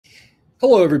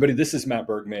Hello, everybody. This is Matt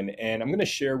Bergman, and I'm going to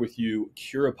share with you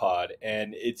Curipod.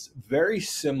 And it's very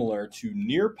similar to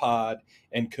Nearpod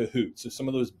and Kahoot. So, some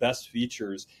of those best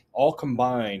features all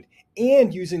combined,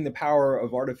 and using the power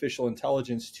of artificial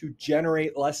intelligence to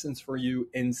generate lessons for you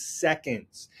in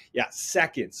seconds. Yeah,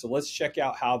 seconds. So, let's check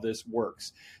out how this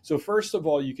works. So, first of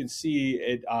all, you can see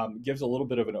it gives a little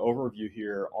bit of an overview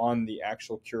here on the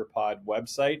actual Curipod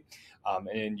website.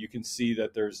 And you can see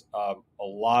that there's a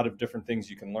lot of different things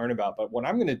you can learn about. But what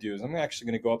I'm going to do is I'm actually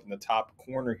going to go up in the top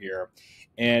corner here,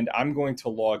 and I'm going to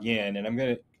log in,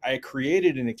 and I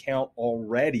created an account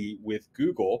already with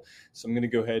Google. So I'm going to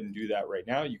go ahead and do that right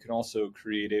now. You can also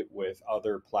create it with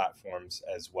other platforms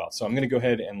as well. So I'm going to go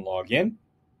ahead and log in.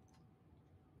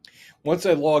 Once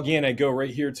I log in, I go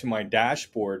right here to my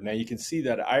dashboard. Now you can see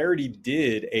that I already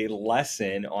did a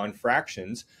lesson on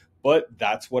fractions, but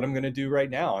that's what I'm going to do right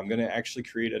now. I'm going to actually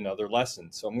create another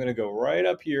lesson. So I'm going to go right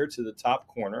up here to the top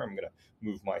corner. I'm going to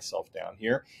move myself down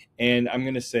here, and I'm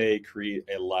going to say create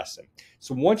a lesson.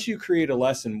 So once you create a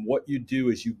lesson, what you do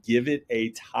is you give it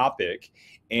a topic,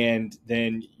 and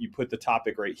then you put the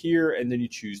topic right here, and then you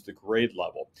choose the grade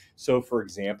level. So for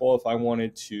example, if I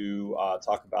wanted to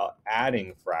talk about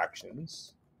adding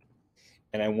fractions,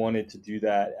 and I wanted to do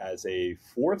that as a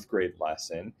fourth grade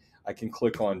lesson, I can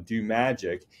click on Do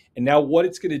Magic. And now what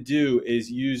it's going to do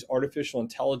is use artificial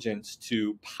intelligence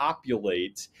to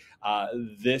populate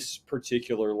this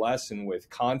particular lesson with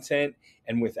content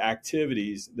and with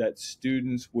activities that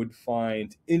students would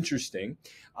find interesting.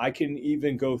 I can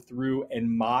even go through and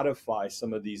modify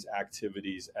some of these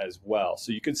activities as well.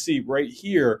 So you can see right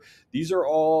here, these are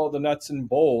all the nuts and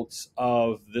bolts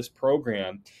of this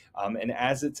program. And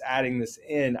as it's adding this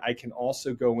in, I can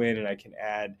also go in and I can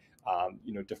add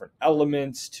different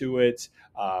elements to it.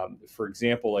 For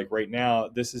example, like right now,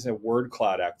 this is a word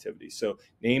cloud activity. So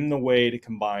name the way to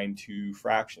combine two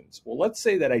fractions. Well, let's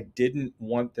say that I didn't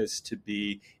want this to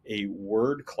be a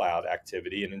word cloud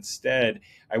activity, and instead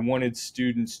I wanted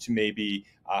students to maybe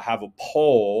have a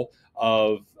poll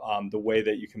of the way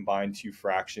that you combine two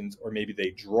fractions, or maybe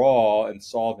they draw and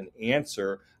solve an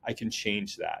answer. I can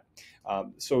change that.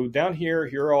 So down here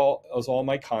is all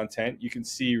my content. You can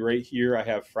see right here I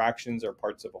have fractions are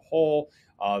parts of a whole.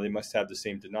 They must have the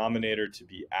same denominator to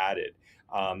be added.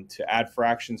 To add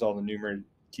fractions, all the numerator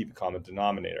keep a common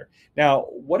denominator. Now,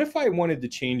 what if I wanted to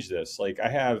change this? Like I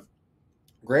have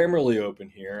Grammarly open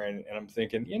here, and I'm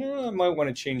thinking, I might want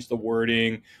to change the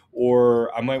wording,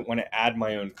 or I might want to add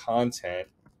my own content.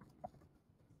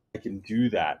 I can do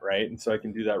that, right? And so I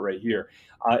can do that right here.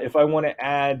 If I want to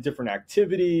add different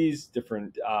activities,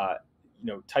 different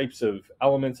types of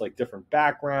elements like different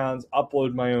backgrounds,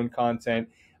 upload my own content,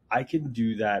 I can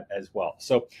do that as well.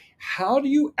 So how do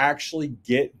you actually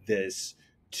get this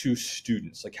to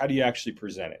students? Like how do you actually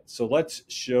present it? So let's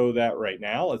show that right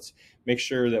now. Let's make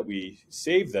sure that we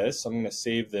save this. I'm going to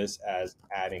save this as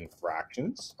adding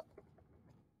fractions.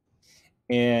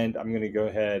 And I'm going to go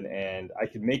ahead and I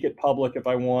can make it public if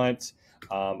I want.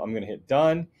 I'm going to hit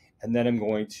done, and then I'm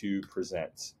going to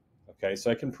present. Okay,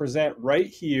 so I can present right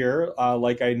here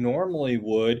like I normally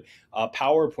would a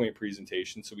PowerPoint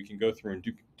presentation, so we can go through and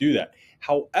do that.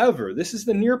 However, this is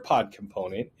the Nearpod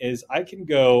component, is I can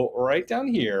go right down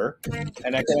here,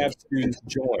 and I can have students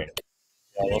join.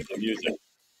 I love the music.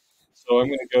 So I'm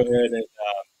going to go ahead and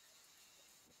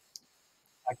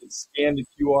I can scan the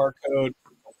QR code,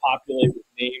 it'll populate with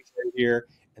names right here,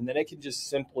 and then I can just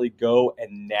simply go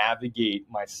and navigate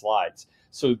my slides.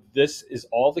 So this is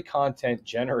all the content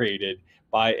generated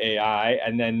by AI.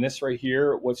 And then this right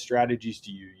here, what strategies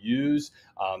do you use?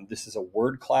 This is a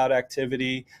word cloud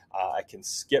activity. I can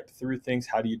skip through things.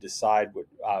 How do you decide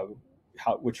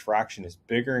which fraction is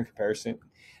bigger in comparison?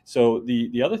 So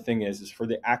the other thing is for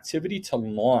the activity to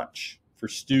launch for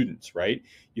students, right?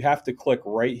 You have to click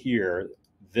right here,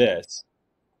 this,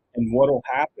 and what will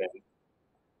happen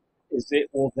is it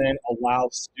will then allow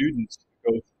students to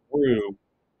go through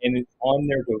and on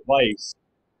their device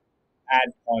add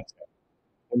content.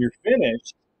 When you're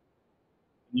finished,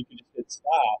 you can just hit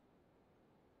stop.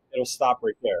 It'll stop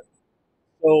right there.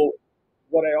 So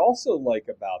what I also like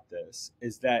about this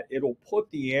is that it'll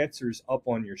put the answers up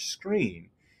on your screen,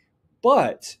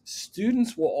 but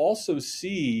students will also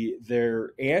see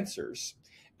their answers,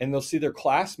 and they'll see their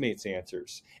classmates'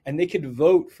 answers, and they can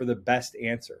vote for the best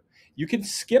answer. You can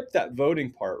skip that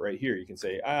voting part right here. You can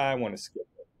say, I want to skip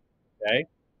it. Okay.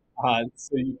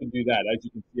 So you can do that. As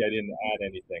you can see, I didn't add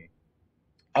anything.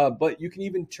 But you can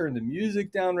even turn the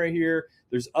music down right here.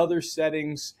 There's other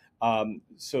settings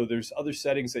So there's other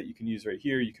settings that you can use right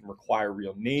here. You can require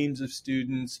real names of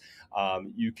students.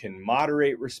 You can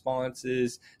moderate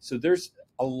responses. So there's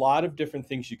a lot of different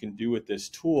things you can do with this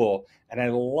tool. And I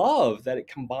love that it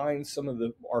combines some of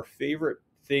our favorite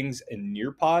things in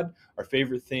Nearpod, our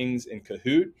favorite things in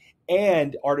Kahoot,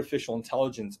 and artificial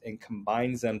intelligence, and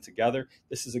combines them together.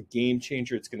 This is a game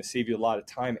changer. It's going to save you a lot of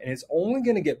time, and it's only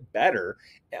going to get better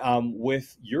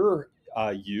with your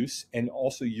use and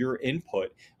also your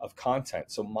input of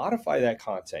content. So modify that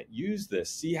content, use this,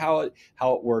 see how it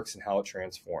works and how it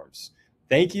transforms.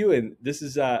 Thank you, and this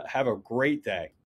is have a great day.